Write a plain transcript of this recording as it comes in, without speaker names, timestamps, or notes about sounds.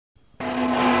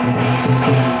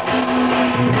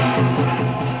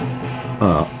เ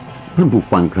อ่อท่านผู้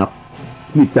ฟังครับ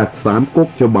นี่จากสามก๊ก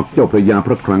ฉบับเจ้าพระยาพ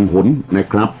ระคลังหนนะ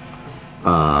ครับ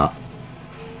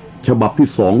ฉบับที่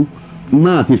2ห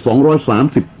น้าที่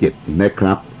237นะค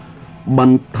รับบร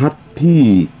รทัดที่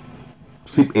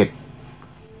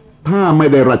11ถ้าไม่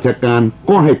ได้ราชการ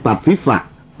ก็ให้ตัดศีรษะ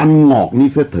อันงอกนี้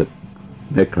เสียเถิด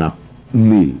นะครับ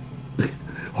นี่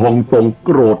ฮ่องตงโก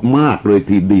รธมากเลย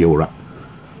ทีเดียวละ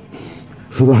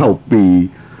เล่าปี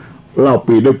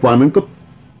ได้ฟังนั้นก็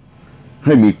ใ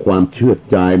ห้มีความเชื่อ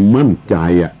ใจมั่นใจ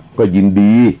ก็ยิน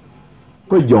ดี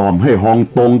ก็ยอมให้ฮ่อง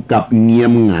ตงกับเงีย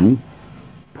มหงัน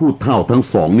ผู้เฒ่าทั้ง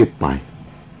สองนี่ไป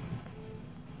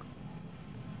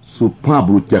สุภาพ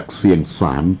บุรุษจากเสียงส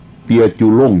ารเตียจู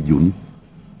ล่งหยุน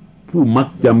ผู้มัก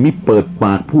จะมิเปิดป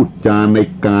ากพูดจาใน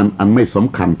การอันไม่ส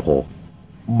ำคัญพอ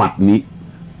บัดนี้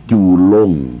จูล่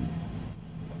ง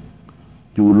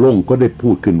ก็ได้พู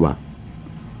ดขึ้นว่า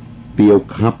เตียว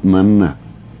ครับนั้นน่ะ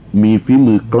มีฝี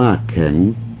มือกล้าแข็ง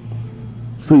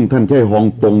ซึ่งท่านใช้ฮ่อง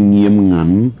ตงเงียมหงั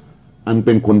นอันเ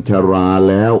ป็นคนชรา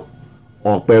แล้วอ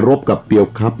อกไปรบกับเตียว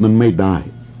ครับนั้นไม่ได้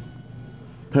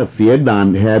ถ้าเสียด่าน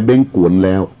แฮเบ้งกวนแ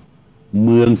ล้วเ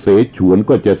มืองเสฉวน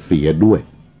ก็จะเสียด้วย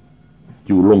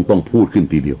จูล่งต้องพูดขึ้น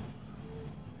ทีเดียว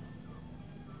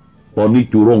ตอนนี้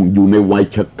จูล่งอยู่ในวัย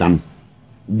ชกัน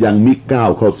ยังมิก้าว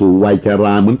เข้าสู่วัยชร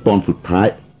าเหมือนตอนสุดท้าย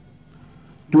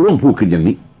จูล่งพูดขึ้นอย่าง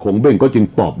นี้คงเบ้งก็จึง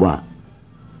ตอบว่า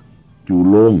จู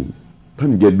ล่งท่า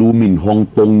นอย่าดูหมิ่นฮ่อง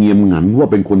ตงเงียมหงันว่า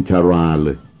เป็นคนชราเล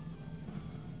ย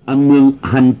อันเมือง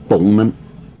ฮันตงนั้น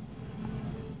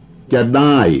จะไ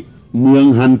ด้เมือง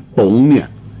ฮันตงเนี่ย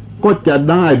ก็จะ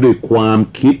ได้ด้วยความ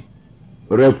คิด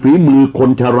และฝีมือคน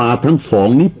ชราทั้งสอง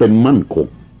นี้เป็นมั่นคง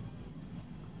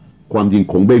ความจริง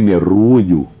คงเบ้งเนี่ย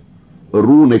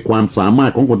รู้ในความสามาร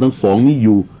ถของคนทั้งสองนี้อ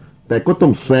ยู่แต่ก็ต้อ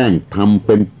งแซงทำเ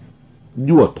ป็น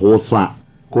ยั่วโทสะ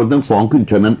คนทั้งสองขึ้น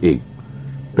ฉะนั้นเอง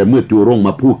แต่เมื่อจูล่งม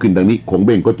าพูดขึ้นดังนี้คงเ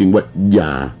บ้งก็จึงว่าอ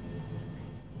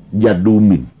ย่าดูห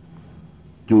มิ่น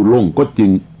จูล่งก็จึง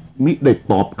มิได้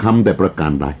ตอบคำแต่ประกา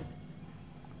รใด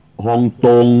ฮ่องต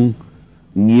ง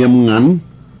เงียมหงัน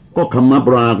ก็คำนับ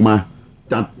รากมา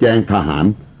จัดแจงทหาร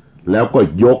แล้วก็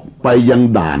ยกไปยัง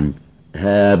ด่านแฮ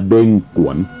เบ้งก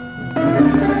วน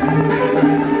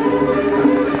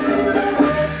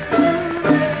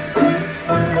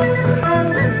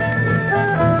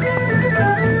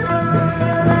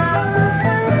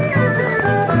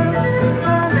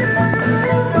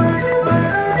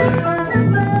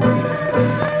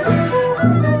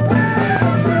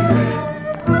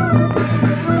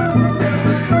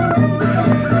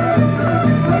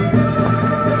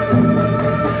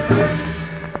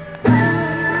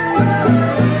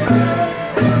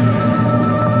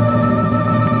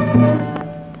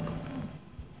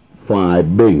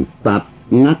เบ่งตัด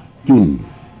งักจุน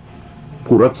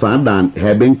ผู้รักษาด่านแฮ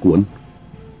เบ้งกวน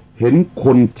เห็นค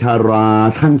นชารา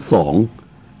ทั้งสอง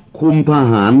คุมท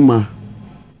หารมา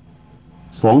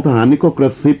สองทหารนี้ก็กร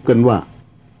ะซิบกันว่า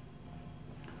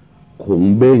คง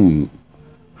เบ้ง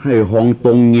ให้ฮ่องต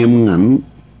งเงียมหงัน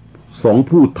สอง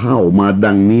ผู้เฒ่ามา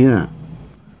ดังเนี้ย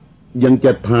ยังจ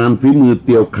ะทานฝีมือเ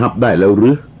ตียวครับได้แล้วหรื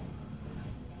อ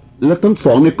และทั้งส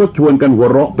องนี่ก็ชวนกันหัว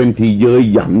เราะเป็นทีเย้ย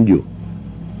หยันอยู่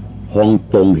ฮ่อง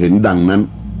ตงเห็นดังนั้น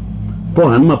ก็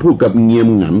หันมาพูดกับเงียม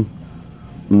หงัน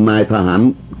นายทหาร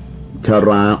ชร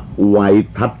าวัย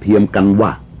ทัดเทียมกันว่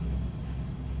า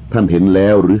ท่านเห็นแล้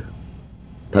วหรือ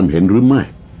ท่านเห็นหรือไม่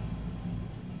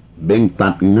เบ่งตั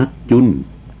ดงัดจุน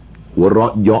หัวเรา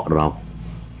ะเยาะเรา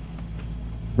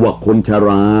ว่าคนชร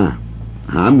า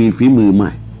หามีฝีมือไม่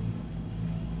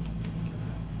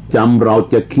จำเรา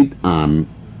จะคิดอ่าน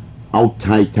เอา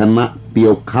ชัยชนะเตีย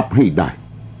วครับให้ได้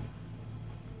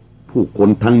ผู้คน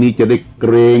ทั้งนี้จะได้เก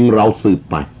รงเราสืบ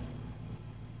ไป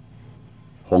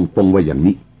ฮ่องตงว่าอย่าง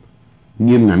นี้เ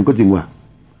งียมหงันก็จึงว่า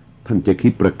ท่านจะคิ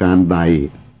ดประการใด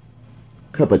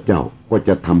ข้าพเจ้าก็จ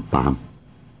ะทำตาม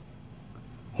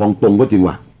ฮ่องตงก็จึง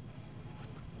ว่า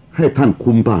ให้ท่าน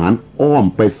คุมทหารอ้อม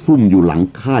ไปซุ่มอยู่หลัง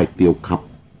ค่ายเตียวครับ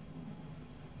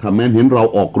ถ้าแม้นเห็นเรา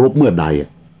ออกรบเมื่อใด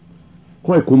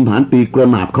ค่อยคุมฐานตีกระ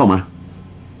หนาบเข้ามา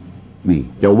นี่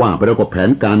จะว่าไปแล้วก็แผน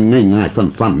การง่ายๆ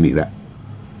สั้นๆนี่แหละ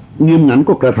เงียมหงัน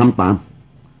ก็กระทำตาม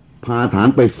พาฐาน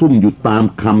ไปซุ่มอยู่ตาม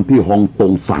คำที่ฮ่องต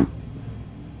งสั่ง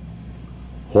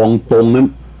ฮ่องตงนั้น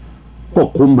ก็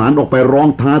คุมฐานออกไปร้อง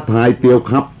ท้าทายเตียว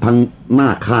ครับทางหน้า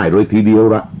ค่ายเลยทีเดียว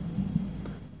ละ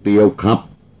เตียวครับ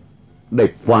ได้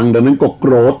ฟังดังนั้นก็โก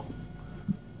รธ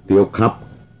เตียวครับ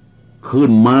ขึ้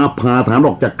นมาพาฐานอ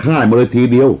อกจากค่ายมาเลยที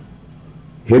เดียว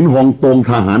เห็นฮ่องตง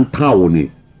ทหารเท่านี่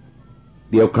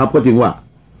เตียวครับก็จึงว่า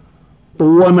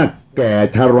ตัวน่ะแก่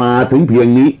ชราถึงเพียง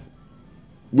นี้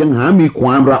ยังหามีคว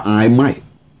ามละอายไม่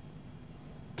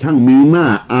ช่างมีหน้า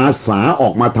อาสาออ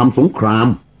กมาทำสงคราม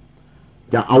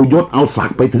จะเอายศเอาศัก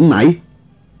ดิ์ไปถึงไหน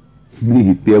นี่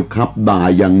เตียวครับด่า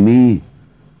อย่างนี้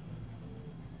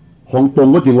ฮองตง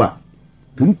ก็จริงว่า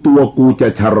ถึงตัวกูจะ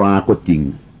ชราก็จริง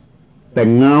แต่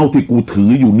เงาที่กูถื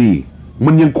ออยู่นี่มั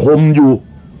นยังคมอยู่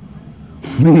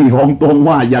นี่ฮองตง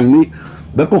ว่าอย่างนี้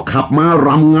แล้วก็ขับมาร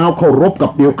ำเงาเข้ารบกั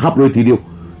บเตียวครับเลยทีเดียว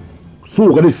สู้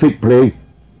กันได้10 เพลง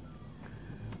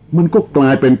มันก็กลา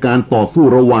ยเป็นการต่อสู้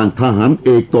ระหว่างทหารเอ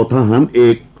กต่อทหารเอ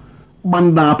กบรร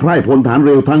ดาไพร่พลฐานเ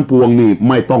ร็วทั้งปวงนี่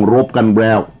ไม่ต้องรบกันแ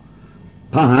ล้ว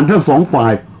ทหารทั้ง2 ฝ่า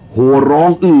ยโห่ร้อ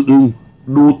งอื้ออึง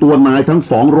ดูตัวนายทั้ง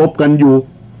2รบกันอยู่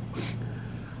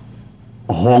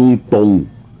ฮองตง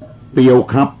เตียว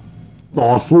ครับต่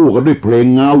อสู้กันด้วยเพลง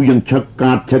เงาอย่างฉก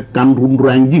าจฉกันรุนแร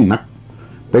งยิ่งนัก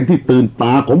เป็นที่ตื่นต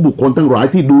าของบุคคลทั้งหลาย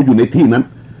ที่ดูอยู่ในที่นั้น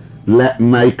และ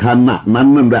ในขณะนั้น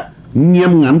นั่นแหละเงีย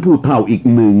บงันผู้เฒ่าอีก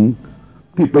หนึ่ง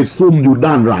ที่ไปซุ่มอยู่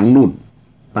ด้านหลังนู่น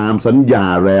ตามสัญญา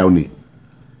แล้วนี่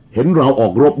เห็นเราออ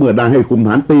กรบเมื่อได้ให้คุมฐ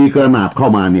านตีกระนาบเข้า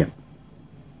มาเนี่ย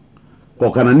ก็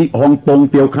ขณะนี้ฮองตง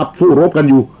เตียวครับสู้รบกัน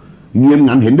อยู่เงียบ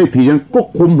งันเห็นได้ทีนั้นก็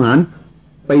คุมฐาน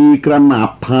ตีกระนาบ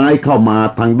ท้ายเข้ามา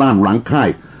ทางด้านหลังค่าย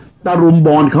ตะรุมบ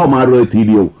อลเข้ามาเลยที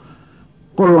เดียว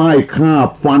ก็ไล่ฆ่า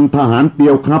ฟันทหารเตี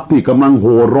ยวครับที่กำลังโ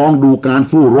ห่ร้องดูการ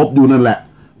สู้รบอยู่นั่นแหละ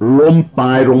ล้มต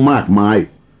ายลงมากมาย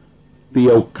เตี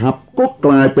ยวครับก็ก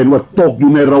ลายเป็นว่าตกอ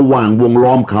ยู่ในระหว่างวง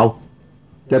ล้อมเขา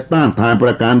จะต้านทานป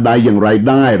ระการใดอย่างไร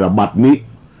ได้ระบัดนี้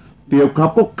เตียวครับ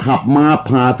ก็ขับมาพ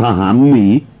าทหารหนี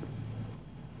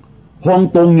ฮอง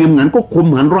ตงเงียบงันก็คุม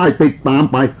หันไล่ติดตาม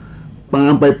ไป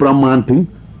ประมาณถึง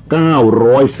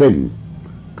900 เส้น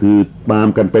คือตาม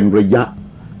กันเป็นระยะ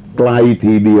ไกล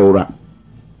ทีเดียวละ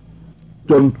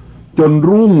จน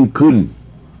รุ่งขึ้น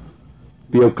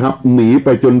เตียวครับหนีไป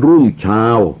จนรุ่งเช้า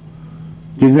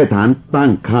จึงให้ฐานตั้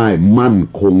งค่ายมั่น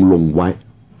คงลงไว้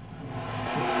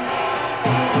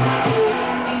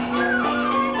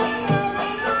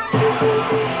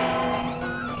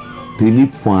ทีนี้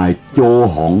ฝ่ายโจ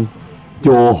หอง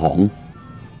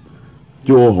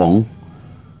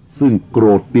ซึ่งโกร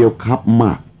ธเตียวครับม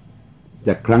ากจ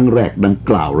ากครั้งแรกดัง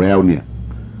กล่าวแล้วเนี่ย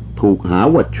ถูกหา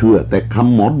ว่าเชื่อแต่ค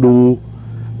ำหมอดู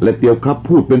และเตียวครับ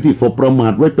พูดเป็นที่สบประมา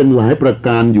ทไว้เป็นหลายประก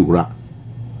ารอยู่ละ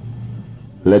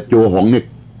และโจหองเนี่ย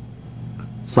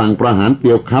สั่งประหารเ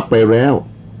ตียวครับไปแล้ว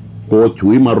โกฉุ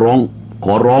ยมาข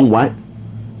อร้องไว้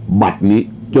บัดนี้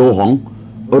โจหอง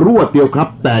รู้ว่าเตียวครับ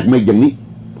แตกไม่อย่างนี้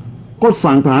ก็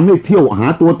สั่งทหารให้เที่ยวหา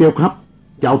ตัวเตียวครับ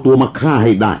จะเอาตัวมาฆ่าใ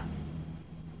ห้ได้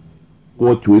โก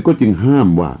ฉุยก็จึงห้าม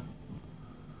ว่า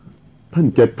ท่าน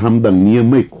จะทำดังนี้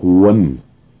ไม่ควร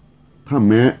ถ้า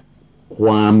แม้คว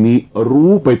ามนี้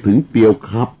รู้ไปถึงเตียวค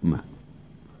รับนะ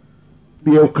เ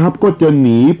ตียวครับก็จะห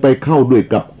นีไปเข้าด้วย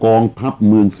กับกองทัพ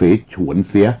เมืองเสฉวน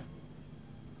เสีย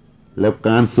แล้วก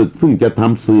ารศึกซึ่งจะท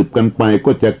ำสืบกันไป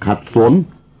ก็จะขัดสน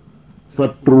ศั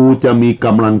ตรูจะมีก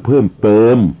ำลังเพิ่มเติ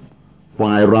ม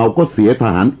ฝ่ายเราก็เสียท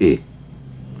หารเอก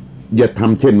อย่าท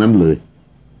ำเช่นนั้นเลย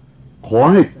ขอ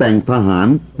ให้แต่งทหาร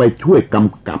ไปช่วยก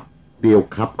ำกับเตียว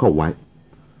ครับเข้าไว้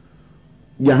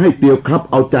อย่าให้เตียวครับ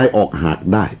เอาใจออกหาก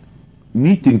ได้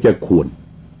นี้จึงจะควร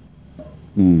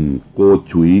โก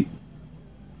ฉุย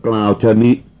กล่าวชะ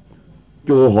นี้โ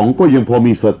จหองก็ยังพอ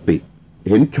มีสติ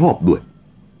เห็นชอบด้วย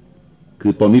คื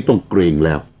อตอนนี้ต้องเกรงแ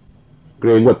ล้วเกร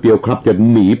งว่าเตียวครับจะ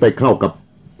หนีไปเข้ากับ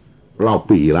เล่า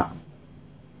ปี่ละ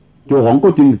โจหองก็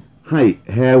จึงให้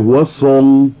แฮหัวทรง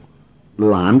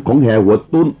หลานของแฮหัว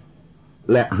ตุ้น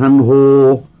และฮันโฮ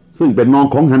ซึ่งเป็นน้อง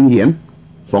ของฮันเหียน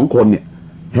2 คนเนี่ย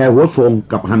แฮหัวทรง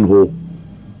กับฮันโฮ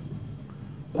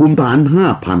คุมทหาร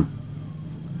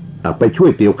 5,000ไปช่ว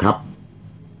ยเตียวครับ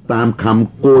ตามค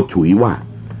ำโกฉุยว่า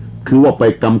คือว่าไป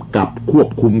กำกับควบ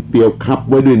คุมเตียวครับ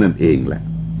ไว้ด้วยนั่นเองแหละ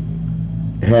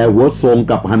แฮหัวทรง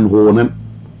กับฮันโฮนั้น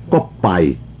ก็ไป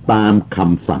ตามค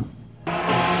ำสั่ง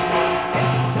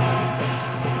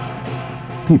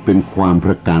ที่เป็นความป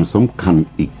ระการสำคัญ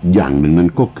อีกอย่างหนึ่งนั้น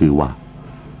ก็คือว่า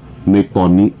ในตอน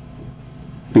นี้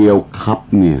เตียวครับ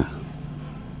เนี่ย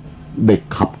ได้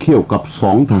ขับเคี่ยวกับ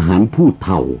2 ทหารผู้เ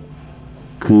ฒ่า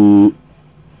คือ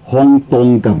ฮองตง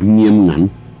กับเงียมหงัน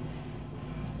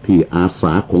ที่อาส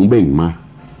าคงเบ้งมา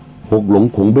พกหลง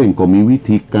คงเบ้งก็มีวิ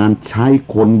ธีการใช้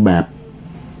คนแบบ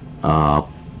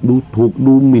ดูถูก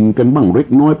ดูหมิ่นกันบ้างเล็ก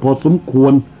น้อยพอสมคว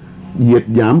รเหยียด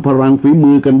หยามพลังฝี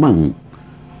มือกันบ้าง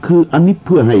คืออันนี้เ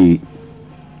พื่อให้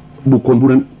บุคคลผู้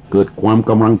นั้นเกิดความ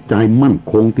กำลังใจมั่น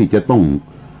คงที่จะต้อง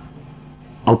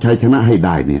เอาชัยชนะให้ไ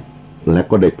ด้เนี่ยและ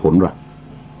ก็ได้ผลละ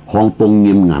ฮองตงเ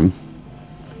งียมหงัน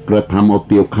กระทำเอาเ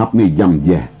ตียวครับนี่ย่ำแ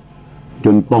ย่จ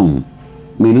นต้อง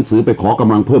มีหนังสือไปขอก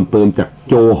ำลังเพิ่มเติมจาก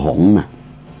โจหองนะ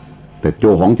แต่โจ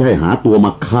หองจะให้หาตัวม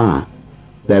าฆ่า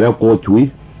แต่แล้วโกฉุย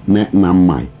แนะนำใ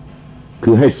หม่คื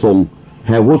อให้ส่งแ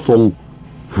ฮวทรง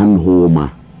ฮันโฮมา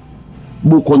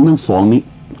บุคคลทั้งสองนี้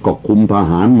ก็คุมท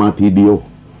หารมาทีเดียว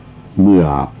เมื่อ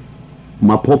ม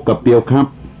าพบกับเปียวครับ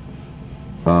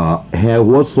แห่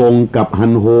หัวทรงกับฮั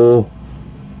นโฮ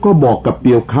ก็บอกกับเ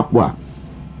ปียวครับว่า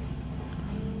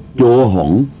โจห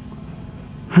ง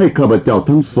ให้ข้าพเจ้า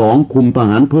ทั้งสองคุมท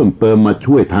หารเพิ่มเติมมา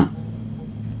ช่วยท่าน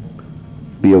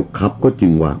เปียวครับก็จึ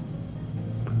งว่า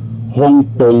ฮ่อง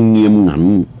ตงเงียมหงัน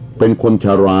เป็นคนช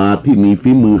ราที่มี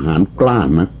ฝีมือหาญกล้า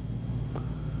นะ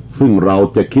ซึ่งเรา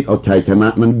จะคิดเอาชัยชนะ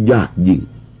นั้นยากยิ่ง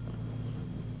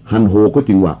ฮันโฮก็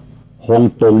จึงว่าฮ่อง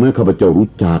ตงนั้นข้าพเจ้ารู้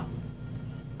จัก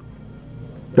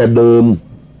แต่เดิม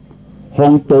ฮ่อ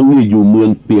งตงนี่อยู่เมือง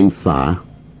เปียงสา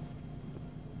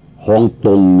ฮ่องต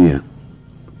งเนี่ย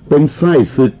เป็นไส้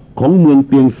ศึกของเมืองเ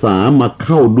ปียงสามาเ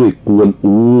ข้าด้วยกวน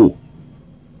อู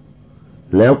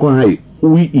แล้วก็ให้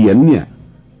อุยเอียนเนี่ย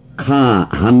ฆ่า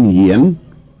ฮันเหียน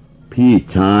พี่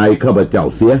ชายข้าพเจ้า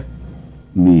เสีย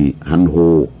นี่ฮันโฮ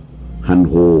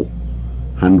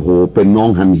เป็นน้อง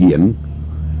ฮันเหียน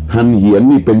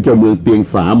นี่เป็นเจ้าเมืองเปียง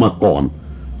สามาก่อน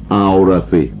เอาละ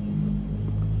สิ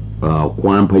คว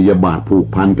ามพยาบาทผูก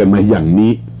พันกันมาอย่าง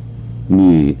นี้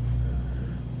นี่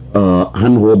ฮั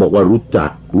นโฮบอกว่ารู้จั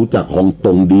กฮ่องต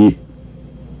งดี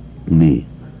นี่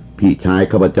พี่ชาย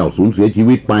ข้าพเจ้าสูญเสียชี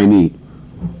วิตไปนี่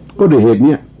ก็ด้วยเหตุเ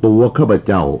นี้ยตัวข้าพ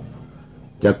เจ้า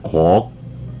จะขอ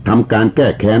ทำการแก้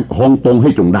แค้นฮ่องตงให้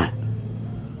จงได้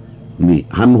นี่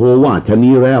ฮันโฮว่าชะ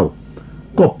นี้แล้ว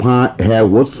ก็พาแห่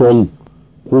หัวทรง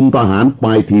คุมทหารไป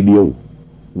ทีเดียว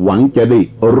หวังจะได้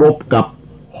รบกับ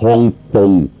ฮ่องต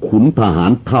งขุนทหา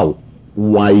รเท่า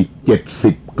วัย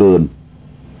70เกิน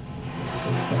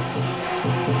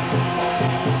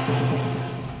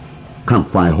ข้าง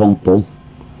ฝ่ายฮ่องตง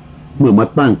เมื่อมา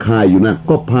ตั้งค่ายอยู่นะ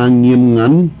ก็พาเงียมงั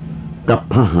นกับ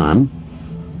ทหาร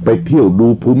ไปเที่ยวดู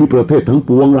ภูมิประเทศทั้งป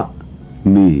วงละ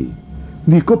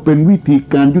นี่ก็เป็นวิธี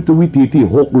การยุทธวิธีที่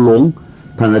หกหลง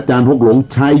ท่านอาจารย์หกหลง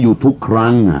ใช้อยู่ทุกค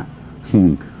รั้ง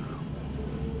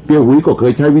เตี้ยหุยก็เค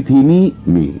ยใช้วิธีนี้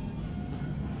นี่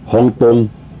ฮ่องตง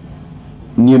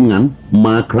เงียมงันม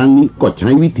าครั้งนี้ก็ใช้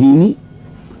วิธีนี้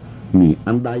นี่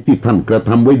อันใดที่ท่านกระท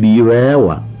ำไว้ดีแล้ว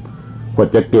ก็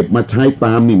จะเก็บมาใช้ต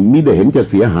ามนี่ไม่ได้เห็นจะ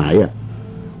เสียหาย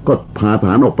ก็พาฐ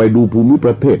านออกไปดูภูมิป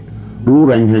ระเทศรู้แ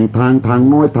หล่งแห่งทาง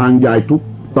น้อยทางใหญ่ทุก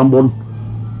ตำบล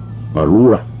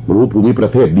รู้ภูมิปร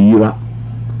ะเทศดีละ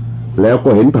แล้วก็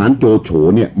เห็นฐานโจโฉ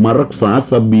เนี่ยมารักษาเ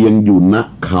สบียงอยู่ณ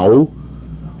เขา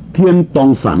เทียนตอง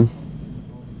สัน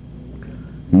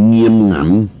เงียมหงัน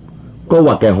ก็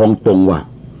ว่าแกฮ่องตงว่า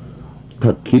ถ้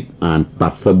าคิดอ่านตั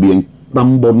ดเสบียงต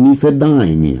ำบลนี้เสียได้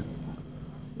เนี่ย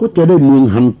ก็จะได้เมือง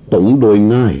ฮันตงโดย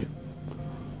ง่าย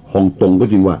ฮ่องตงก็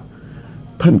จริงว่า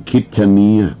ท่านคิดชะ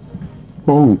นี้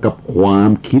ต้องกับความ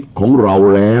คิดของเรา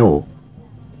แล้ว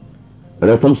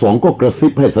ทั้งสองก็กระซิ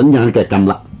บให้สัญญาณแก่กัน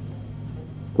ละ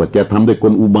ว่าจะทำด้วยก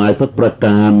ลอุบายสักประก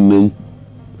ารหนึ่ง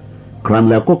ครั้น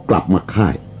แล้วก็กลับมาค่า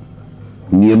ย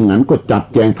เงียมหงันก็จัด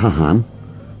แจงทหาร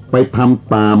ไปท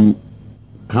ำตาม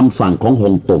คำสั่งของฮ่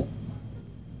องตง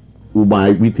อุบาย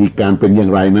วิธีการเป็นอย่า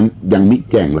งไรนั้นยังมิ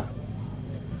แจ้งละ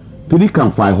ทีนี้ข้าง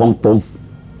ฝ่ายฮ่องตง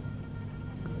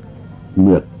เ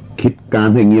มื่อคิดการ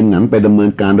ให้เงียมหงันไปดำเนิ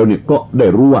นการแล้วเนี่ยก็ได้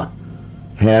รู้ว่า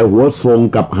แห่หัวทรง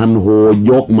กับฮันโฮ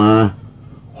ยกมา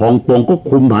ฮ่องตงก็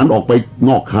คุมฐานออกไปน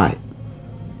อกค่าย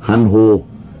ฮันโฮ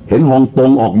เห็นฮ่องต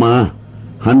งออกมา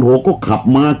ฮันโฮก็ขับ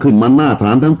ม้าขึ้นมาหน้าฐ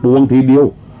านทั้งปวงทีเดียว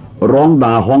ร้อง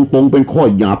ด่าฮ่องตงเป็นข้อ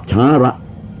หยาบช้าละ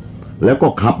แล้วก็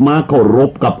ขับม้าเข้าร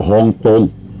บกับฮ่องตง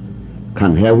ข้า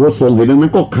งแห่หัวทรงเห็นดังนั้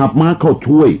นก็ขับม้าเข้า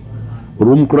ช่วย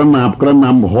รุมกระห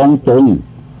น่ำฮ่องตง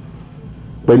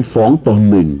เป็น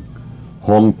2-1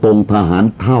ฮ่องตงทหาร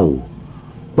เท่า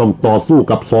ต้องต่อสู้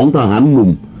กับ2ทหารหนุ่ม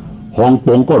ฮ่องต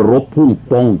งก็รบพุ่ง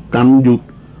ป้องกันอยู่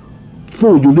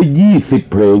สู้อยู่ได้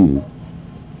20เพลง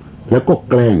แล้วก็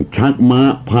แกล้งชักม้า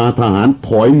พาทหารถ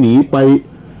อยหนีไป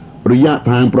ระยะ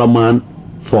ทางประมาณ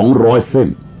200เส้น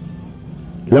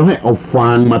แล้วให้เอาฟา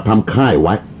งมาทำค่ายไ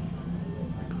ว้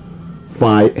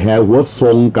ฝ่ายแห่หัวท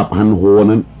รงกับฮันโฮ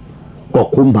นั้นก็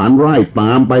คุมฐานไล่ต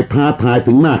ามไปท้าทาย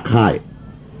ถึงหน้าค่าย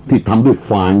ที่ทำด้วย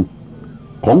ฟาง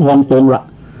ของฮ่องตงละ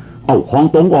ฮ่อง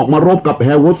ตงออกมารบกับแ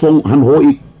ห่หัวทรงฮันโฮ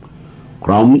อีกค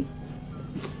ราวนี้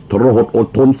ทรหดอด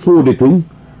ทนสู้ได้ถึง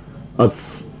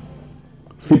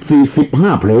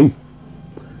14-15เพลง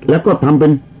แล้วก็ทำเป็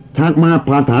นชักมาพ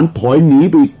าฐานถอยหนี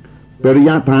ไปเป็นระย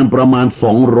ะทางประมาณ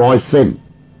200เส้น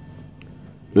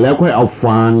แล้วค่อยเอาฟ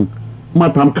างมา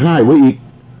ทำค่ายไว้อีก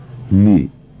นี่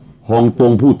ฮ่องต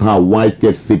งผู้เฒ่าวัย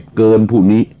70เกินผู้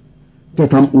นี้จะ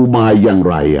ทำอุบายอย่าง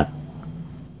ไร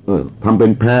ทำเป็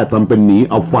นแพ้ทำเป็นหนี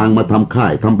เอาฟางมาทำค่า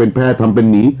ยทำเป็นแพ้ทำเป็น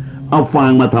หนีเอาฟา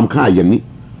งมาทำค่ายอย่างนี้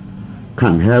ข้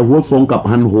างแห่หัวทรงกับ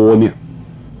ฮันโฮเนี่ย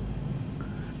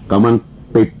กำลัง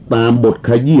ติดตามบทข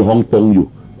ยี้ฮ่องกงอยู่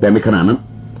แต่ในขณะนั้น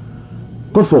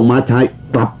ก็ส่งมาใช้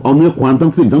กลับเอาเนื้อความทั้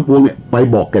งสิ้นทั้งปวงเนี่ยไป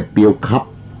บอกแก่เตียวครับ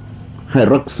ให้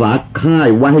รักษาค่าย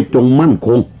ไว้ให้จงมั่นค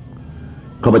ง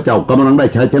ข้าพเจ้ากำลังได้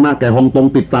ชัยชนะแก่ฮ่องกง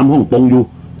ติดตามฮ่องกงอยู่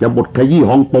จะบทขยี้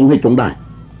ฮ่องกงให้จงได้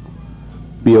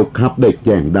เตียวครับได้แ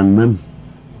จ้งดังนั้น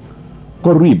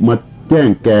ก็รีบมาแจ้ง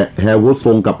แก่แฮวซ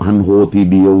งกับฮันโฮที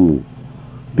เดียว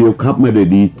เตียวครับไม่ได้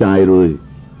ดีใจเลย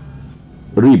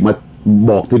รีบมา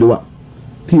บอกทีเดียวว่า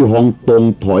ที่ฮ่องกง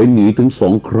ถอยหนีถึง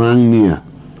2 ครั้งเนี่ย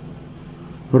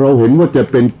เราเห็นว่าจะ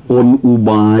เป็นกลอุ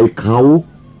บายเขา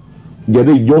อย่าไ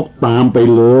ด้ยกตามไป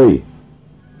เลย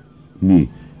นี่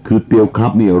คือเตียวครั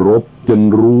บนี่รบจน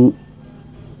รู้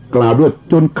กล่าวด้วย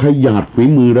จนขยาดฝี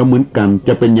มือแล้วเหมือนกันจ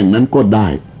ะเป็นอย่างนั้นก็ได้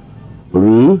ห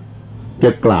รือจ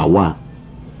ะกล่าวว่า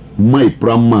ไม่ป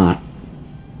ระมาท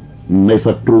ใน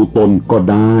ศัตรูตนก็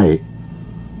ได้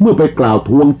เมื่อไปกล่าว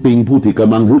ท้วงติงผู้ที่ก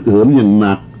ำลังฮึกเหิมอย่างห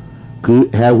นักคือ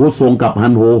แฮวซงกับฮั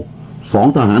นโฮ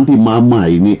2 ทหารที่มาใหม่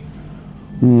นี่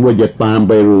ว่าจะตามไ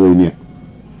ปเลยเนี่ย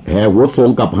แฮวซง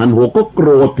กับฮันโฮก็โกร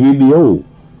ธทีเดียว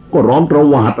ก็ร้องประ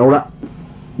วาดเอาละ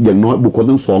อย่างน้อยบุคคล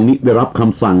ทั้ง 2นี้ได้รับค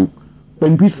ำสั่งเป็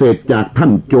นพิเศษจากท่า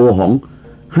นโจหอง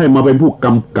ให้มาเป็นผู้ก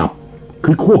ำกับ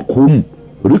คือควบคุม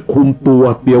หรือคุมตัว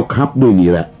เตียวครับด้วยนี่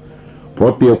แหละเพรา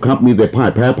ะเตียวครับมีแต่พ่าย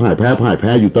แ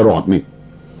พ้อยู่ตลอดนี่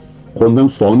คนทั้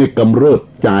ง 2นี่กำเริบ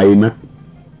ใจนะ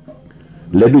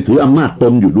และด้วยถืออำนาจต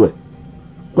นอยู่ด้วย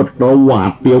ก็ประวา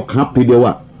ดเตียวครับทีเดียว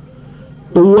ว่า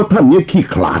ตัวท่านเนี่ยขี้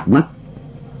ขลาดนะ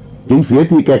จึงเสีย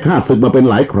ทีแก่ข้าศึกมาเป็น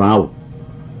หลายคราว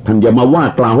ท่านอย่ามาว่า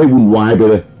กล่าวให้วุ่นวายไป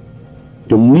เลย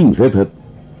จงนิ่งเสียเถิด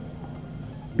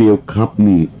เตียวครับ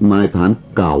นี่นายฐาน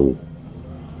เก่า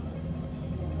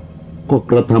ก็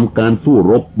กระทำการสู้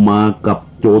รบมากับ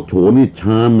โจโฉนี่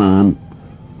ช้านาน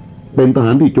เป็นทห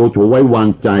ารที่โจโฉไว้วาง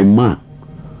ใจมาก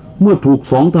เมื่อถูก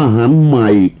2 ทหารใหม่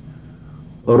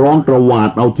ร้องประวาด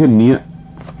เอาเช่นนี้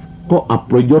ก็อับ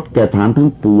ประยศแก่ฐานทั้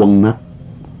งปวงนะ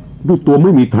ด้วยตัวไ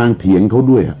ม่มีทางเถียงเขา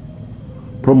ด้วย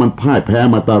เพราะมันพ่ายแพ้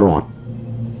มาตลอด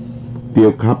เตีย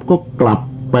วครับก็กลับ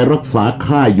ไปรักษา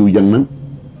ค่ายอยู่อย่างนั้น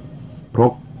เพรา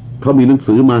ะเขามีหนัง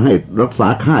สือมาให้รักษา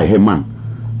ค่ายให้มั่น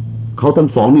เขาทั้ง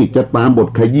 2นี่จะตามบท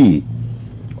ขยี้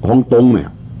ฮ่องกงเนี่ย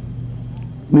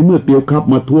ในเมื่อเตียวครับ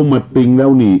มาท่วงมาติงแล้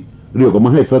วนี่เรียกว่าม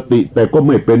าให้สติแต่ก็ไ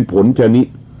ม่เป็นผลชะนี้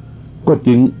ก็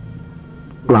จึง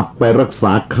กลับไปรักษ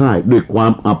าค่ายด้วยควา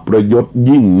มอับประยศ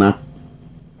ยิ่งนัก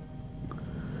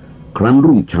ครั้น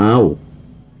รุ่งเช้า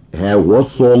แฮว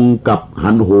ซงกับ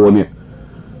ฮันโฮเนี่ย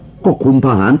ก็คุมท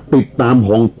หารติดตาม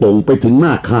ฮ่องกงไปถึงห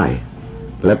น้าค่าย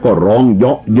แล้วก็ร้องเย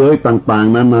าะเย้ยต่าง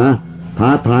ๆนานาท้า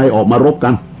ทายออกมารบกั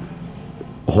น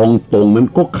ฮ่องกงนั้น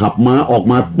ก็ขับม้าออก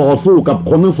มาต่อสู้กับ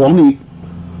คนทั้ง 2อีก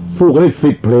สู้กันได้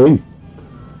10 เพลง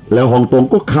แล้วฮ่องกง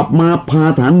ก็ขับมาพา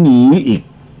ทหารห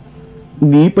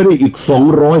นีไปได้อีก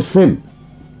200 เส้น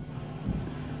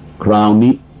คราว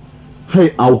นี้ให้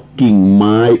เอากิ่งไ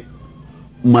ม้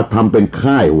มาทำเป็น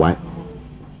ค่ายไว้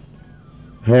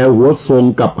แฮวซง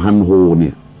กับฮันโฮเนี่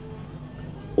ย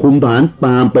คุมทหารต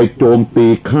ามไปโจมตี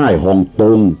ค่ายฮ่องก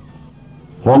ง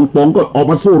ก็ออก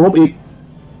มาสู้รบอีก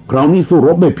คราวนี้สู้ร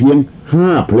บไม่เพียง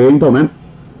5 เพลงเท่านั้น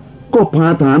ก็พา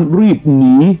ทหารรีบห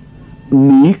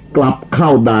นีกลับเข้า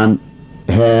ด่าน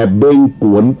แห่เบ่งก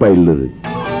วนไปเลย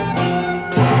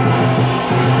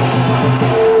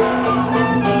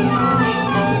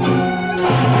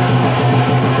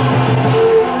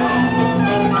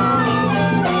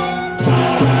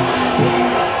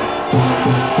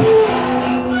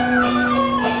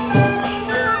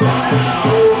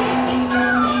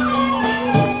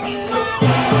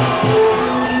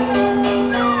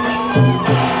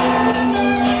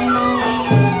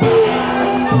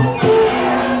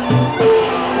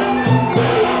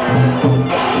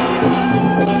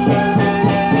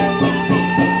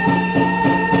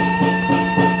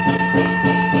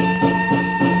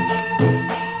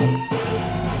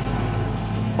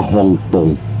ฮ่องกง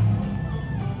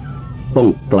ต้อง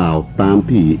กล่าวตาม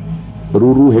ที่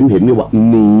รู้เห็นนี่ว่า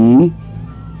ห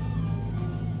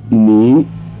นี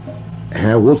แฮ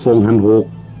วซงฮันโฮ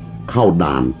เข้า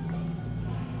ด่าน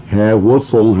แฮว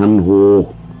ซงฮันโฮ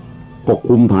ก็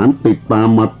คุมฐานติดตาม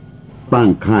มาตั้ง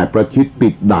ค่ายประชิดติ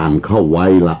ดด่านเข้าไว้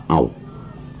ละเอา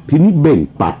ทีนี้เบ่ง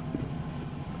ตัด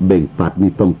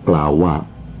นี่ต้องกล่าวว่า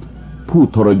ผู้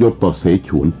ทรยศต่อเสฉ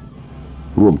วน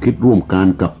ร่วมคิดร่วมการ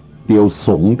กับเตียวส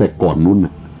งแต่ก่อนนู้นน่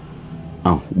ะ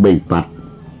เบ่งตัด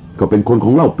ก็เป็นคนข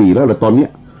องเล่าปีแล้วแหละตอนเนี้ย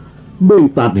เบ่ง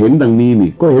ตัดเห็นดังนี้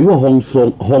นี่ก็เห็นว่าฮ่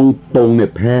องตงเนี่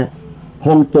ยแพ้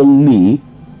ฮ่องตงห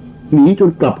นีจน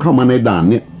กลับเข้ามาในด่าน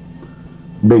เนี่ย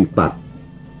เบ่งตัด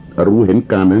รู้เห็น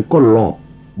การนั้นก็ลอบ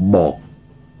บอก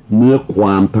เนื้อคว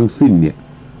ามทั้งสิ้นเนี่ย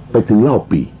ไปถึงเล่า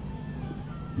ปี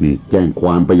นี่แจ้งคว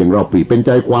ามไปยังเราปีเป็นใ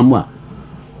จความว่า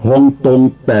ฮ่องตง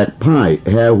แตกพ่าย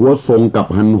แห่หัวทรงกับ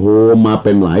ฮันโฮมาเ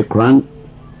ป็นหลายครั้ง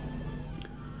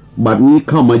บัดนี้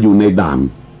เข้ามาอยู่ในด่าน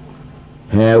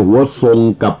แห่หัวทรง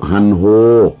กับฮันโฮ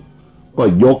ก็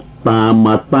ยกตามม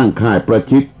าตั้งค่ายประ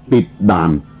ชิดติดด่า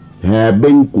นแห่เ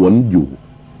บ้งกวนอยู่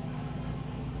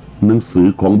หนังสือ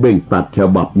ของเบ้งตัดฉ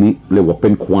บับนี้เรียกว่าเป็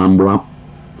นความลับ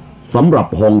สำหรับ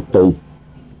ฮ่องตง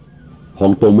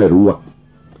ไม่รู้ว่า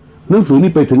หนังสือ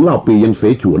นี้ไปถึงเล่าปียังเส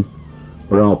ฉวน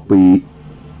เล่าปี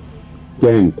แ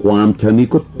จ้งความชนิด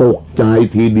ก็ตกใจ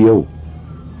ทีเดียว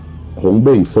ของเ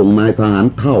บ้งส่งนายทหาร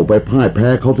เท่าไปพ่ายแพ้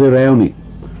เขาเสียแล้วนี่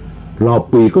เล่า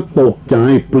ปีก็ตกใจ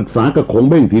ปรึกษากับของ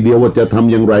เบ้งทีเดียวว่าจะท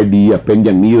ำอย่างไรดีเป็นอ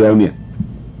ย่างนี้แล้วเนี่ย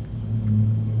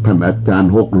ท่านอาจาร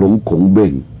ย์ฮกหลงของเบ้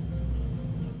ง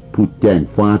ผู้แจ้ง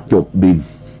ฟ้าจบดิน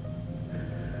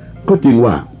ก็จริง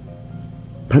ว่า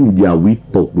ท่านอย่าวิ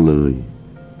ตกเลย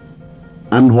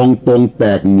อันฮ่องตงแต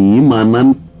กหนีมานั้น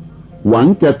หวัง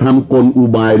จะทำกลอุ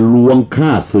บายลวงฆ่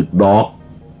าศึกดอก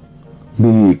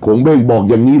นี่คงเบ้งบอก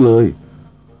อย่างนี้เลย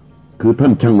คือท่า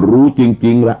นช่างรู้จ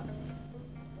ริงๆละ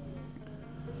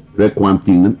และความจ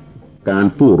ริงนั้นการ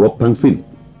สู้รบทั้งสิ้น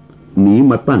หนี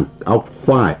มาตั้งเอา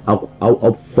ฝ้ายเอ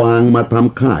าฟางมาท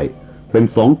ำค่ายเป็น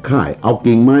สองค่ายเอา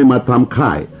กิ่งไม้มาทำค่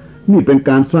ายนี่เป็น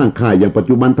การสร้างค่ายอย่างปัจ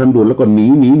จุบันทันด่วนแล้วก็ห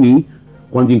นี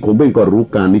ความจริงคงเบ้งก็รู้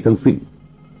การนี้ทั้งสิ้น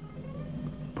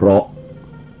เพราะ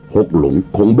ฮกหลง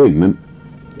คงเบ้งนั้น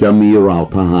จะมีเหล่า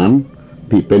ทหาร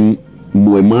ที่เป็นห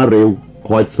น่วยม้าเร็วค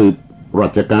อยสืบรา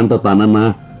ชการต่างๆนานา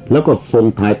แล้วก็ส่ง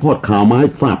ถ่ายทอดข่าวมาให้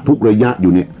ทราบทุกระยะอ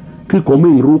ยู่เนี่ยคือคงไ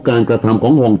ม่รู้การกระทำข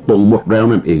องฮ่องตงหมดแล้ว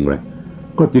นั่นเองเลย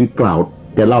ก็จึงกล่าว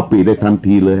แกเล่าปีได้ทัน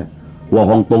ทีเลยว่า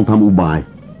ฮ่องตงทำอุบาย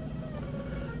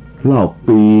เล่า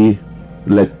ปี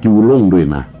และจูล่งด้วย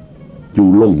นะจู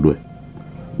ล่งด้วย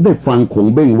ได้ฟังคง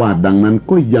เบ้งว่าดังนั้น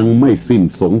ก็ยังไม่สิ้น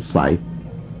สงสัย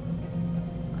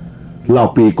เล่า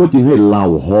ปีก็จึงให้เล่า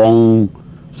ฮอง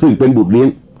ซึ่งเป็นบุตรเลี้ยง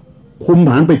คุม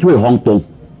ฐานไปช่วยฮ่องตง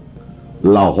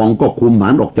เล่าฮองก็คุมฐา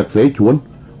นออกจากเสฉวน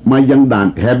มายังด่าน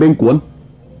แห่เบ้งกวน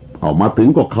เอามาถึง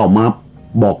ก็เข้ามา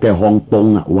บอกแกฮ่องตง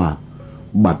ว่า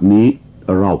บัดนี้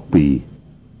เล่าปี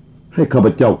ให้ข้าพ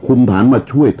เจ้าคุมฐานมา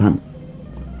ช่วยท่าน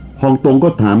ฮ่องตงก็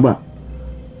ถามว่า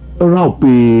เล่า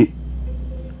ปี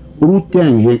รู้แจ้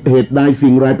งเหตุใด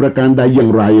สิ่งไรประการใดอย่า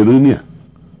งไรหรือเนี่ย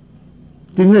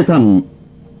จึงให้ท่าน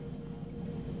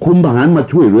คุมทหารมา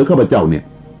ช่วยเหลือข้าพเจ้าเนี่ย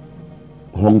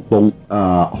ฮ่อง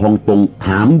ตงถ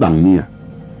ามดังเนี่ย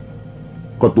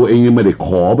ก็ตัวเองยังไม่ได้ข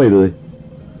อไปเลย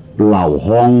เหล่าฮ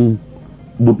อง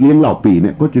บุตรเลี้ยงเหล่าปีเ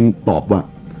นี่ยก็จึงตอบว่า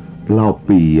เหล่า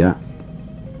ปี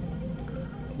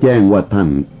แจ้งว่าท่าน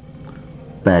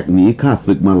แตกหนีข้า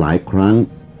ศึกมาหลายครั้ง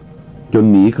จน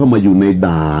หนีเข้ามาอยู่ใน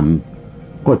ด่าน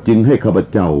ก็จึงให้ข้าพ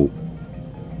เจ้า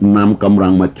นำกำลั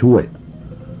งมาช่วย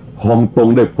ฮ่องตง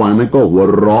ได้ฟังนั้นก็หัว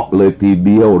เราะเลยทีเ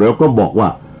ดียวแล้วก็บอกว่า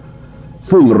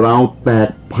ซึ่งเราแตก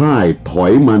พ่ายถอ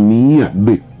ยมานี้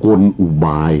ด้วยกลอุบ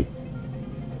าย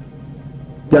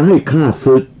จะให้ข้า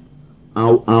ศึกเอา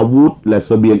อาวุธและเ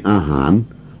สบียงอาหาร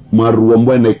มารวมไ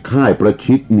ว้ในค่ายประ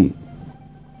ชิดนี่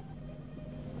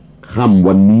ค่ำ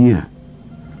วันนี้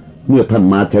เมื่อท่าน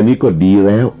มาแค่นี้ก็ดีแ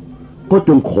ล้วก็จ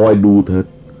งคอยดูเถิด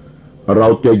เรา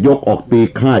จะยกออกตี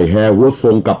ค่ายแห่หัวท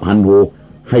รงกับฮันโฮ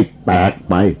ให้แตก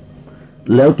ไป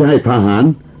แล้วจะให้ทหาร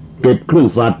เก็บเครื่อง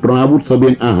ศาสตราวุธเสบี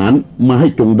ยงอาหารมาให้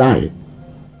จงได้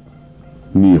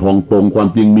นี่ฮ่องตงความ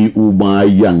จริงมีอุบาย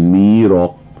อย่างนี้หรอ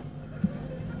ก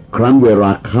ครั้นเวล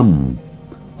าค่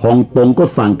ำฮ่องตงก็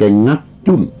สั่งแกงัก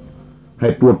จุ้นให้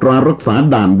ตรวจตรารักษา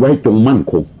ด่านไว้จงมั่น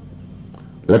คง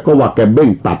แล้วก็ว่าแกเบ้ง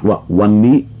ตัดว่าวัน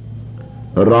นี้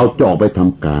เราจะออกไปท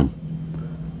ำการ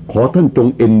ขอท่านจง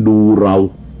เอ็นดูเรา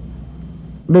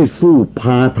ได้สู้พ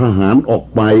าทหารออก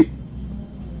ไป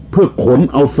เพื่อขน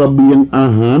เอาเสบียงอา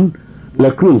หารและ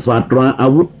เครื่องศาสตราอา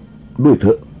วุธด้วยเถ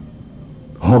อะ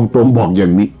ฮ่องตงบอกอย่า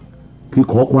งนี้คือ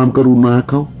ขอความกรุณา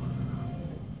เขา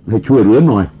ให้ช่วยเหลือ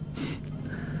หน่อย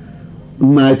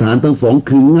นายฐานทั้งสอง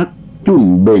คืองักจุ้น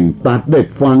เบ่งตัดได้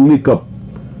ฟังนี่ก็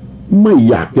ไม่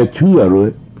อยากจะเชื่อเลย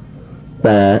แ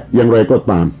ต่อย่างไรก็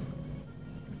ตาม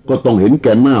ก็ต้องเห็นแ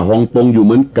ก่หน้าฮ่องตงอยู่เ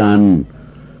หมือนกัน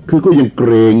คือก็ยังเก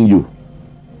รงอยู่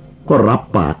ก็รับ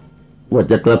ปากว่า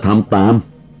จะกระทำตาม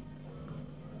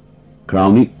คราว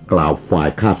นี้กล่าวฝ่าย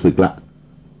ข้าศึกละ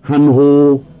ฮันโฮ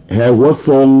แห่หัวท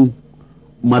รง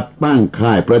มาตั้ง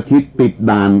ค่ายประชิดติด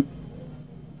ด่าน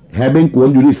แห่เบ้งกวน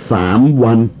อยู่ที่3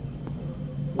 วัน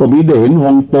ก็มีได้เห็นฮ่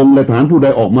องตงและฐานผู้ใด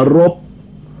ออกมารบ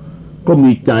ก็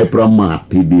มีใจประมาท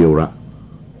ทีเดียวละ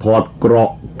ถอดเกรา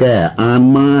ะแก้อ่าน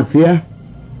มาเสีย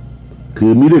คื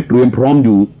อไม่ได้เตรียมพร้อมอ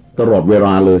ยู่ตลอดเวล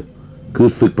าเลยคือ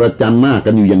ศึกประจันหน้ากั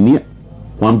นอยู่อย่างเนี้ย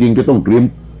ความจริงจะต้องเตรีย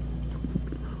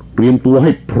รียมตัวใ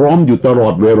ห้พร้อมอยู่ตลอ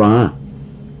ดเวลา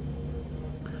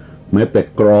แม้แต่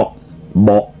เกราะเบ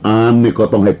าะอานนี่ก็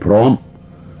ต้องให้พร้อม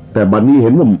แต่บัดนี้เ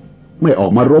ห็นว่าไม่ออ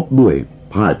กมารบด้วย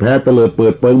พ่ายแพ้เตลิดเปิ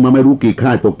ดเปิงมาไม่รู้กี่ค่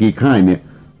ายตัวกี่ค่ายเนี่ย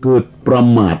เกิดประ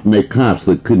มาทในข้า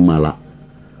ศึกขึ้นมาละ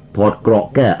ถอดเกราะ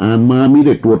แก้อานมาไม่ไ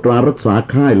ด้ตรวจตรารักษา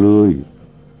ค่ายเลย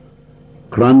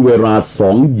ครั้นเวลา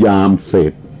2 ยามเสร็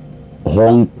จฮอ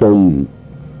งตง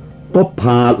ก็พ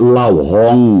าเล่าฮอ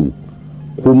ง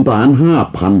คุมทหาร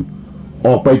 5,000 อ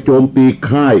อกไปโจมตี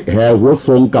ค่ายแห่หัวท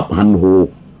รงกับฮันโฮ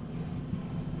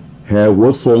แห่หัว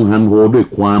ทรงฮันโฮด้วย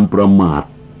ความประมาท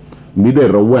มิได้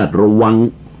ระแวดระวัง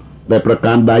แต่ประก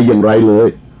ารใดอย่างไรเลย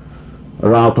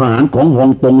ราวทหารของฮอง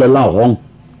ตงและเล่าฮอง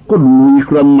ก็ลุย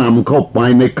กระหน่ำเข้าไป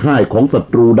ในค่ายของศั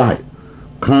ตรูได้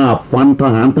ฆ่าฟันท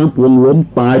หารทั้งปวงล้ม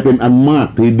ตายเป็นอันมาก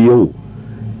ทีเดียว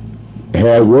แ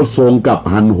ห่หัวทรงกับ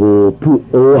ฮันโฮผู้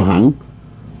โอหัง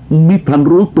มิทัน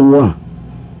รู้ตัว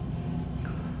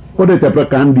ก็ได้แต่ประ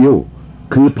การเดียว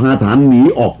คือพาทหารหนี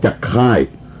ออกจากค่าย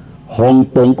ฮอง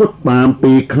ตงก็ตาม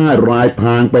ตีค่ายรายท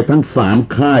างไปทั้ง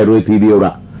3 ค่ายเลยทีเดียวล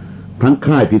ะทั้ง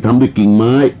ค่ายที่ทำด้วยกิ่งไ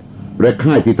ม้และ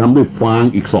ค่ายที่ทำด้วยฟาง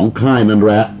อีก2 ค่ายนั่นแ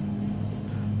หละ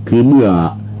คือเมื่อ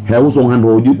แฮวทรงฮันโฮ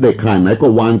ยึดได้ค่ายไหนก็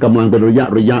วางกำลังเป็นระ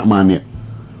ยะมาเนี่ย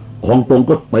ฮองตง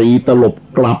ก็ตีตลบ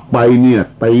กลับไปเนี่ย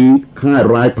ตีค่าย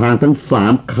รายทางทั้ง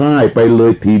3 ค่ายไปเล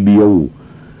ยทีเดียว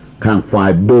ข้างฝ่า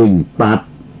ยเบ่งตัด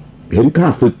เห็นข้า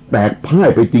ศึกแตกพ่าย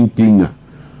ไปจริงๆอ่ะ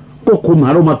ก็คุมหา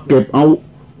เรามาเก็บเอา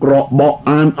เกราะเบาะอ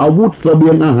านอาวุธเสบี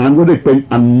ยงอาหารก็ได้เป็น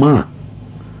อันมาก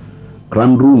ครั้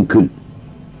นรุ่งขึ้น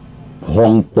ฮอ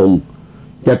งตง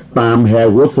จะตามแห่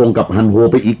หัวทรงกับฮันโฮ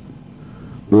ไปอีก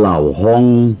เหล่าฮอง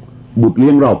บุตรเลี้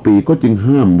ยงเราปีก็จึง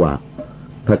ห้ามว่า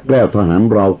ถ้าแกล้วทหาร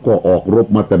เราก็ออกรบ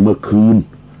มาแต่เมื่อคืน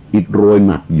อิดโรย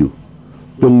หนักอยู่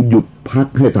จงหยุดพัก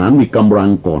ให้ฐานมีกำลั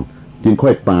งก่อนจึงค่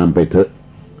อยตามไปเถอะ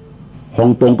ฮอง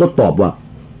ตงก็ตอบว่า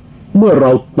เมื่อเร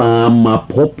าตามมา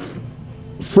พบ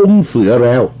ซุ้มเสือแ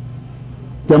ล้ว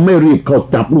จะไม่รีบเข้า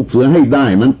จับลูกเสือให้ได้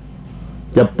นั้น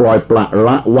จะปล่อยปละล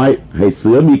ะไว้ให้เ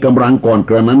สือมีกำลังก่อน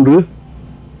กระนั้นหรือ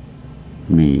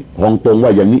นี่ฮองตงว่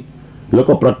าอย่างนี้แล้ว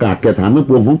ก็ประกาศแก่ฐานทั้ง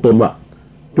ปวงของตนว่า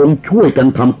จงช่วยกัน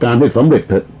ทำการให้สำเร็จ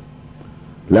เถิด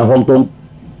แล้วฮองตง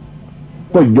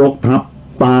ก็ยกทัพ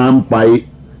ตามไป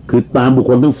คือตามบุค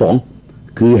คลทั้ง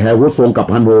2คือแฮหัวทรงกับ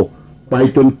ฮันโฮไป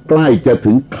จนใกล้จะ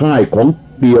ถึงค่ายของ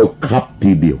เตียวคับ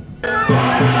ทีเดียว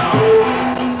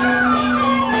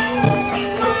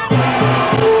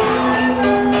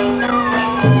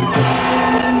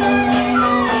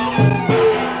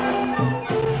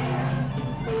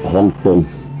ฮองตง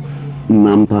น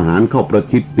ำทหารเข้าประ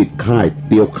ชิดติดค่ายเ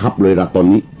ตียวคับเลยละตอน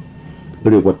นี้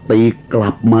เรียกว่าตีกลั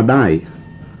บมาได้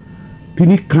ที่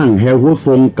นี้ข้างแฮหัวท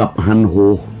รงกับฮันโฮ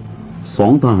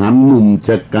2 ทหารหนุ่มช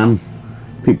ะกัน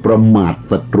ที่ประมาท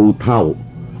ศัตรูเท่า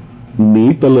หนี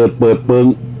เตลิดเปิดเปิง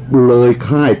เลย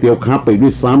ค่ายเตียวคับไปด้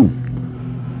วยซ้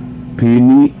ำที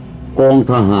นี้กอง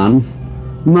ทหาร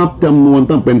นับจำนวน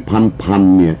ตั้งเป็นพัน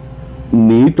เนี่ยห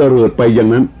นีเตลิดไปอย่าง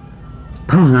นั้น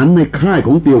ทหารในค่ายข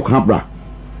องเตียวคับล่ะ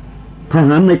ทห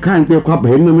ารในค่ายเตียวคับ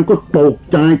เห็นมันก็ตก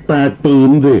ใจแตกตื่น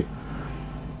สิ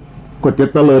ก็จะ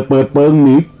เตลิดเปิดเปิงห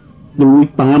นีลุย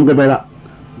ตามกันไปละ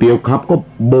เตียวคับก็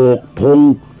โบกธง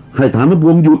ให้ฐานทั้งป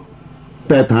วงหยุด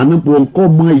แต่ฐานทั้งปวงก็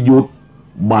ไม่หยุด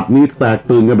บัดนี้แตก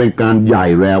ตื่นกันเป็นการใหญ่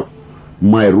แล้ว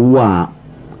ไม่รู้ว่า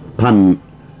ท่าน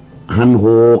ฮันโฮ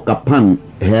กับท่าน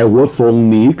แฮหัวทรง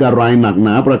หนีกระไรหนักหน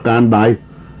าประการใด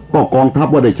ก็กองทัพ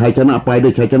ว่าได้ชัยชนะไปได้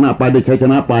ชัยชนะไปได้ชัยช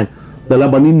นะไปแต่ละ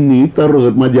บัดนี้หนีเตลิ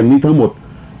ดมาอย่างนี้ทั้งหมด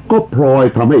ก็พลอย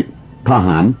ทำให้ทห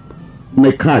ารใน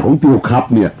ค่ายของเตียวคับ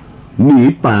เนี่ยหนี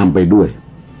ตามไปด้วย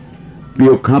เตี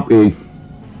ยวคับเอง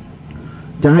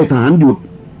จะให้ทหารหยุด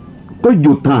ก็ห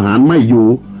ยุดทหารไม่อยู่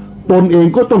ตนเอง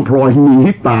ก็ต้องพลอยหนี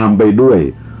ตามไปด้วย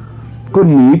ก็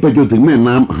หนีไปจนถึงแม่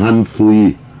น้ำฮันซุย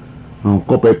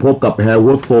ก็ไปพบกับแฮหั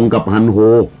วทรงกับฮันโฮ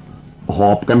ห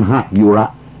อบกันหักอยู่ละ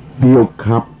เตียว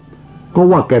คับก็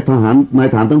ว่าแกทหารนาย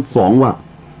ทหารทั้ง2ว่า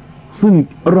ซึ่ง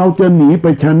เราจะหนีไป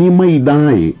ชานี้ไม่ได้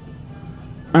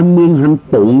อันเมืองฮัน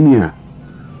ตงเนี่ย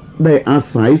ได้อา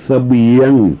ศัยเสบีย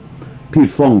งที่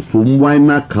ซ่องสุมไว้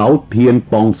ณเขาเทียน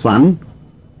ตองสัน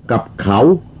กับเขา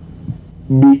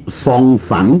บิซอง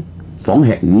สัน2 แ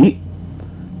ห่งนี้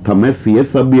ถ้าแม้เสีย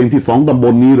เสบียงที่2 ตำบ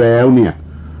ลนี้แล้วเนี่ย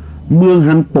เมือง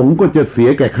ฮันตงก็จะเสีย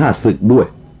แก่ข้าศึกด้วย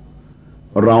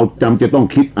เราจำจะต้อง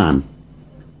คิดอ่าน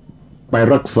ไป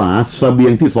รักษาเสบีย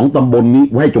งที่2 ตำบลนี้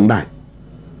ไว้จงได้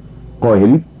ก็เห็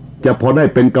นจะพอได้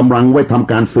เป็นกำลังไว้ท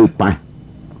ำการสืบไป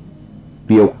เ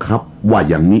ตียวคับว่า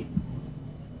อย่างนี้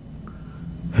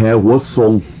แฮหัวทร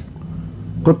ง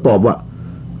ก็ตอบว่า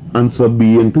อันเส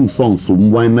บียงที่ซ่องสุม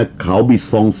ไว้นะเขาบิ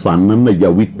ซองสันนั้นอย่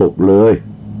าวิตกเลย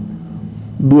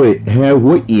ด้วยแฮหั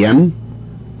วเอียน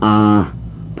อา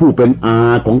ผู้เป็นอา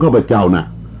ของข้าพเจ้าน่ะ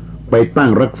ไปตั้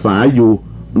งรักษาอยู่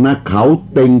ณเขา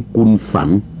เต็งกุลสัน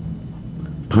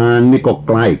ทางนี่ก็ใ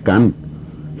กล้กัน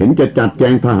เห็นจะจัดแจ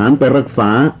งทหารไปรักษา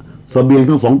เสบียง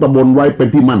ทั้งสองตำบลไว้เป็น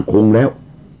ที่มั่นคงแล้ว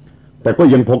แต่ก็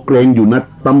ยังพอเกรงอยู่นะ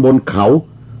ตำบลเขา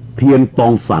เทียนตอ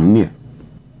งสันเนี่ย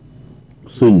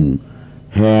ซึ่ง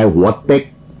แฮหัวเต็ก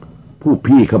ผู้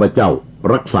พี่ข้าพเจ้า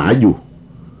รักษาอยู่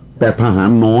แต่ทหา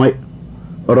รน้อย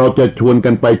เราจะชวนกั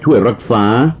นไปช่วยรักษา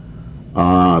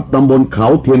ตำบลเขา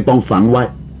เทียนตองสันไว้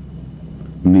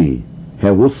นี่แฮ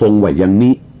หัวทรงไว้อย่าง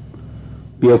นี้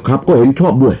เปียวครับก็เห็นชอ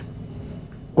บด้วย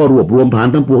ก็รวบรวมฐาน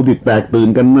ทั้งปวงที่แตกตื่น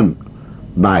กันนั่น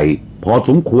ได้พอส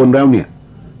มควรแล้วเนี่ย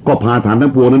ก็พาฐานทั้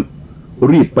งปวงนั้น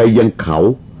รีบไปยังเขา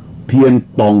เทียน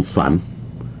ตองสัน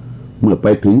เมื่อไป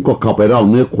ถึงก็เข้าไปเล่า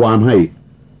เนื้อความให้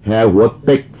แฮหัวเ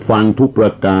ต็กฟังทุกปร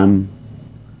ะการ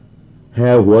แฮ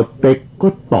หัวเต็กก็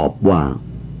ตอบว่า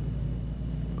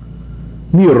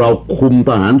นี่เราคุมท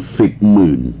หาร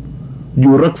10,000อ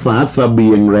ยู่รักษาเสบี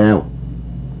ยงแล้ว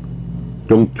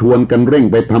จงชวนกันเร่ง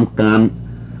ไปทำการ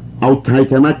เอาชัย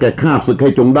ชนะแก่ข้าศึกให้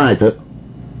จงได้เถอะ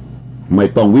ไม่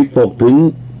ต้องวิตกถึง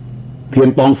เทียน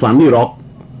ตองสันนี่หรอก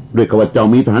ด้วยข้าพเจ้า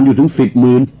มีทหารอยู่ถึง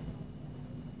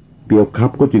10,000เปียวครั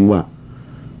บก็จริงว่า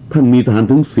ท่านมีทหาร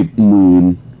ถึง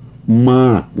10,000ม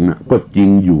ากนะก็จริง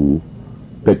อยู่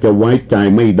แต่จะไว้ใจ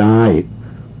ไม่ได้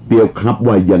เปียวครับ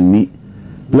ว่าอย่างนี้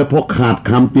และพอขาด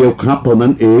คำเปียวครับเท่านั้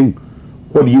นเอง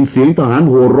ก็ได้ยินเสียงทหาร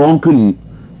โห่ร้องขึ้น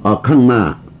ข้างหน้า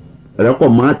แล้วก็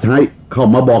ม้าใช้เข้า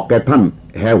มาบอกแก่ท่าน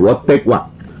แฮหัวเต็กว่า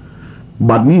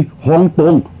บัดนี้ฮ่องต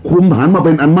งคุมทหารมาเ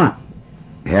ป็นอันมาก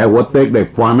แฮหัวเต็กได้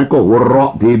ฟังนั้นก็หัวเรา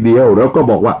ะทีเดียวแล้วก็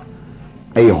บอกว่า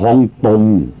ไอ้ฮ่องตง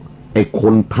ไอ้ค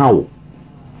นเท่า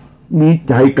มี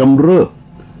ใจกำเริบ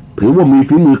ถือว่ามี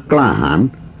ฝีมือกล้าหาญ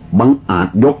บังอาจ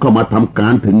ยกเข้ามาทำกา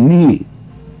รถึงนี่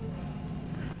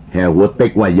แฮหัวเต็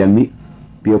กว่าอย่างนี้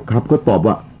เปียวครับก็ตอบ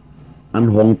ว่าอัน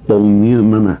ฮ่องตงนี้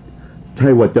นั่นน่ะใช่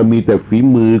ว่าจะมีแต่ฝี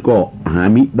มือก็หา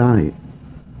มิได้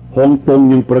ฮ่องตง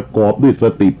ยังประกอบด้วยส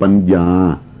ติปัญญา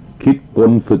คิดก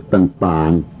ลศึกต่า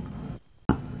ง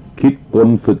ๆคิดกล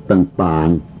ศึกต่าง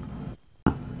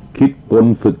ๆคิดกล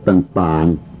ศึกต่าง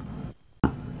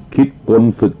ๆคิดกล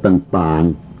ศึกต่าง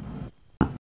ๆ